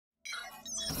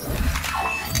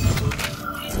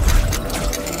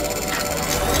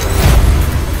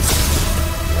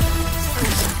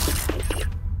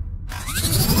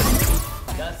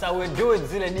how we do it.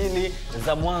 Zile dili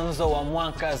za mwanzo wa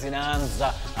mwaka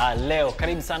zinaanza leo.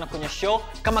 Karibu sana kwenye show.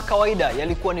 Kama kawaida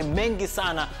yalikuwa ni mengi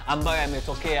sana ambayo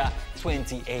yametokea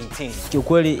 2018.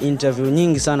 Kiukweli interview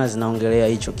nyingi sana zinaongelea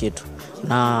hicho kitu.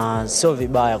 Na sio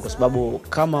vibaya kwa sababu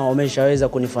kama wameshaweza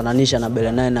kunifananisha na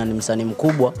Belle na ni msanii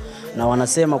mkubwa na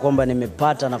wanasema kwamba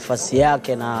nimepata nafasi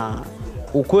yake, na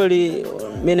ukweli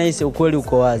mimi nahisi ukweli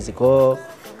uko wazi. Kwa hiyo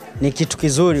ni kitu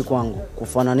kizuri kwangu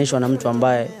kufananishwa na mtu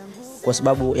ambaye kwa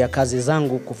sababu ya kazi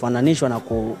zangu kufananishwa na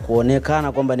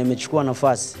kuonekana kwamba nimechukua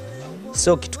nafasi.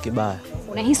 Sio kitu kibaya.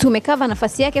 Unahisi umekava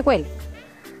nafasi yake kweli?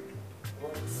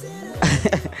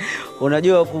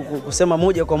 Unajua kusema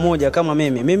moja kwa moja kama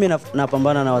mimi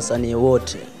napambana na wasanii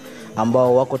wote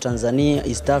ambao wako Tanzania,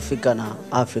 East Africa na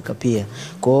Africa pia.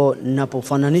 Kwa hiyo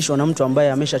ninapofananishwa na mtu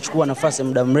ambaye ameshachukua nafasi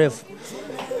muda mrefu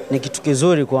ni kitu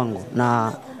kizuri kwangu,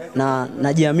 na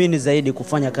najiamini zaidi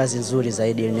kufanya kazi nzuri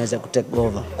zaidi ili niweze kutake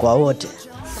over kwa wote.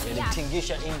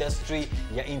 Ilitingisha industry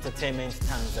ya entertainment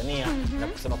Tanzania. Na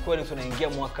kusema kweli tunaingia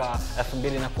mwaka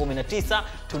 2019,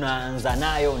 tunaanza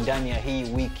nayo ndani ya hii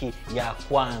wiki ya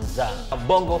kwanza.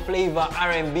 Bongo Flavor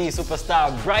R&B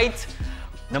superstar Bright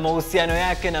na mahusiano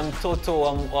yake na mtoto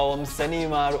wa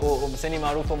msanii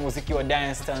maarufu wa muziki wa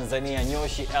dance Tanzania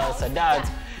Nyosi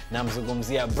na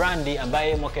mzungumzia Brandy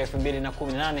ambaye mwaka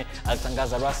 2018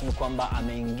 alitangaza rasmi kwamba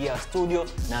ameingia studio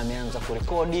na ameanza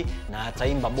kurekodi na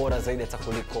ataimba bora zaidi hata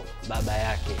kuliko baba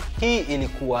yake. Hii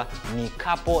ilikuwa ni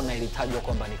kapo na ilitajwa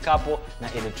kwamba ni kapo na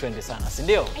ile trend sana, si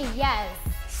ndio?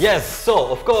 Yes,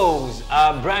 so of course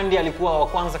Brandy alikuwa wa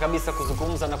kwanza kabisa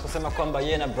kuzungumza na kusema kwamba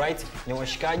yeye na Bright ni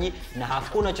washikaji na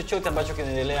hakuna chochote ambacho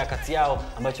kinaendelea kati yao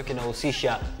ambacho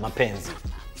kinahusisha mapenzi.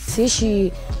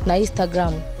 Siishi na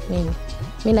Instagram mimi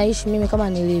naishi mimi kama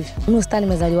nilivyo. Mimi ustani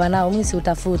nimezaliwa nao, mimi si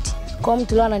utafuti. Kwa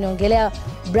mtu leo ananiongelea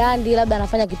Brandy labda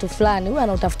anafanya kitu fulani, huyu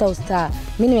anautafuta ustaa.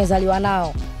 Mimi nimezaliwa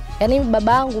nao. Yaani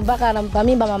babangu mpaka anampa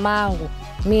mimba mamaangu.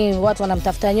 Mimi watu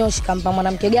wanamtafuta Nyoshi kampa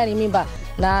mwanamke gani mimba,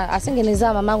 na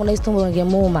asingenizaa mamangu na istumbo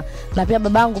ningemuuma. Na pia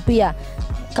babangu pia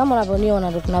kama unavyoniona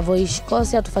ndo tunavyoishi. Kwa hiyo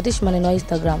si atufatishi maneno ya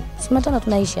Instagram. Simatana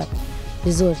tunaishi hapa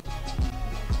vizuri.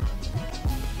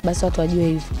 Basi watu wajue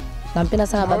hivyo. Nampenda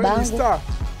sana babangu.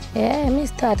 Mimi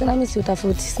star, tena mimi si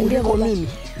utafuti. Si ndio kwa mimi?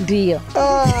 Ndio.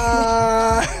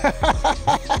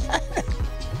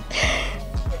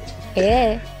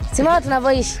 Simama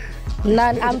tunavyoishi.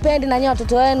 Na ampendi na nyinyi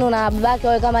watoto wenu na babake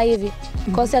wawe kama hivi.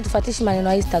 Kwa sababu tufatishi maneno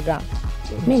ya Instagram.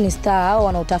 Mimi ni star, hao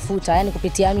wanautafuta yani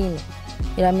kupitia mimi.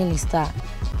 Ila mimi ni star.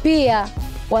 Pia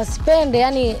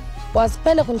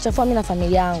wasipende kunichafua mimi na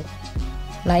familia yangu.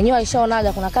 Na yenyewe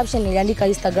aishaonaga kuna caption niliandika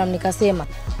Instagram nikasema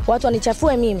watu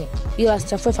wanichafue mimi ila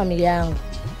wasichafue familia yangu.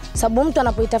 Sababu mtu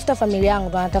anapoitafuta familia yangu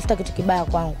ndo anatafuta kitu kibaya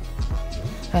kwangu.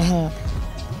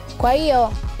 Kwa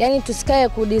hiyo yani tusikae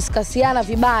kudiskasiana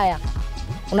vibaya.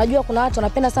 Unajua kuna watu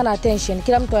wanapenda sana attention.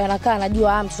 Kila mtu anakaa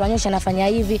anajua mtu Nyoshi anafanya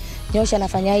hivi, Nyoshi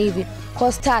anafanya hivi.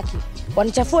 Kwa staki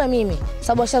wanichafue mimi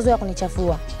sababu washazoea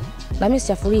kunichafua. Na mimi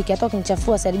sichafuriki, hata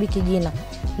ukinichafua siharibiki jina.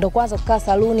 Ndio kwanza kukaa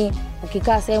saluni,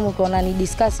 ukikaa sehemu ukiona ni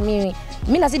discuss mimi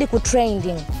nazidi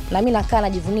kutrending. Na mimi nakaa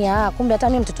najivunia kumbe hata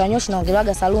mimi mtoto wa Nyoshi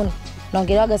naongelewaga saluni,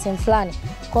 naongelewaga sehemu fulani.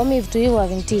 Kwa mimi vitu hivyo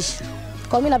havinitishi.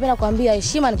 Kwa mimi napenda kuambia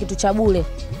heshima ni kitu cha bure.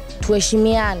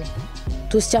 Tuheshimiane.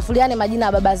 Tusichafuliane majina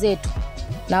ya baba zetu.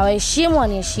 Na waheshimu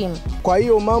waniheshimu. Kwa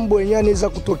hiyo mambo yenyewe yanaweza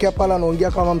kutokea pala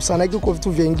naongea kama msanii kwa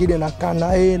vitu vingine na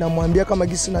kana namwambia kama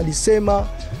gisi nalisema.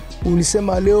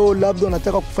 Ulisema leo labda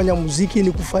nataka kufanya muziki,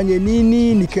 ni kufanye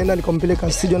nini? Nikaenda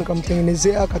nikampeleka studio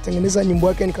nikamtengenezea, akatengeneza nyimbo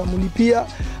yake nikamlipia.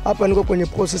 Hapa niko kwenye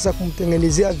process ya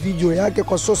kumtengenezea video yake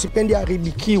kwa sababu sipendi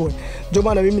haribikiwe. Ndio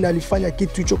maana mimi nalifanya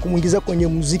kitu hicho kumuingiza kwenye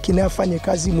muziki na afanye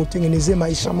kazi mtengenezee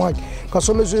maisha yake. Kwa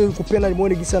sababu mimi kupenda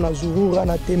nimuone gisa na zurura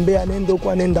anatembea nenda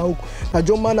huko nenda huko. Na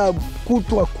ndio maana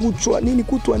kutwa kucha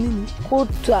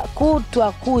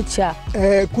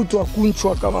kutwa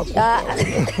kunchwa kama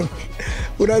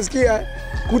unasikia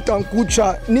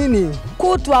kutankucha nini?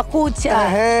 Kutwa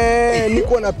kucha.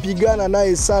 Niko napigana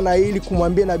naye sana ili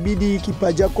kumwambia inabidi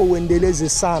kipaji chako uendeleze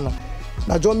sana.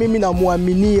 Najua mimi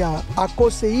namuaminia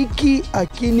akose hiki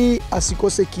lakini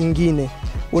asikose kingine.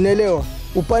 Unaelewa?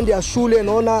 Upande wa shule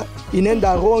naona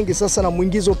inaenda rongi, sasa na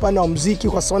muingizo upande wa muziki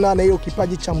kwa sababu ana hiyo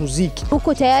kipaji cha muziki.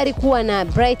 Uko tayari kuwa na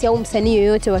Bright au msanii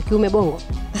yoyote wa kiume Bongo?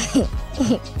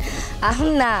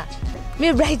 Hamna.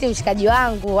 Mimi Bright mshikaji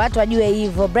wangu, watu wajue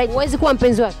hivyo. Bright huwezi kuwa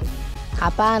mpenzi wake?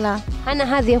 Hapana. Hana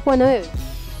hadhi ya kuwa na wewe?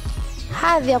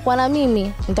 Hadhi ya kuwa na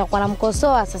mimi, nitakuwa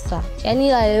namkosoa sasa. Yaani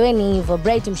ila wewe ni hivyo,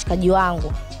 Bright mshikaji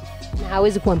wangu. Na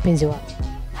hawezi kuwa mpenzi wako?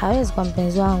 Hawezi kuwa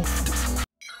mpenzi wangu.